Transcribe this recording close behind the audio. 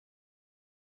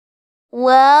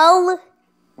Well,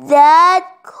 that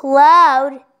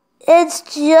cloud,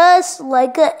 it's just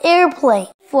like an airplane.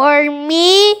 For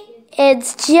me,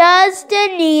 it's just a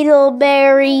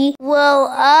needleberry. Well,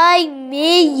 I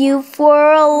met you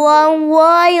for a long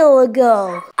while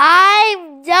ago.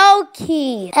 I'm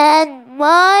Doki, and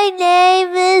my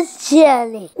name is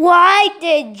Jenny. Why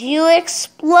did you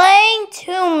explain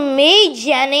to me,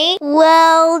 Jenny?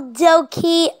 Well,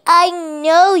 Doki, I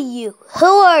know you. Who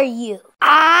are you?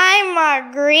 I'm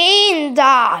a green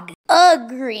dog. A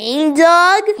green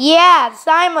dog? Yes,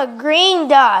 I'm a green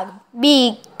dog.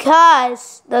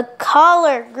 Because the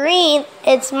color green,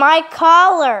 it's my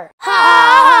color.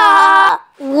 Ha!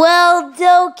 Well,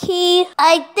 Doki,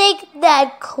 I think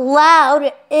that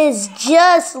cloud is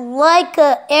just like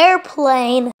an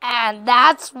airplane. And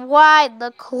that's why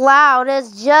the cloud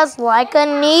is just like a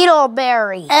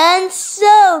needleberry. And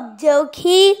so,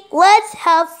 Doki, let's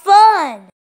have fun.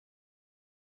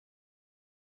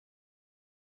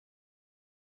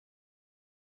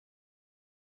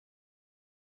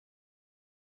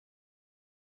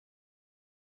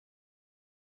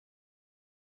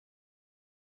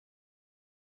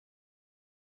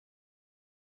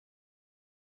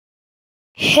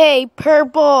 Hey,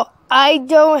 Purple, I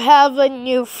don't have a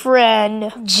new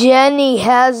friend. Jenny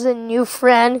has a new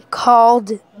friend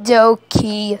called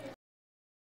Doki.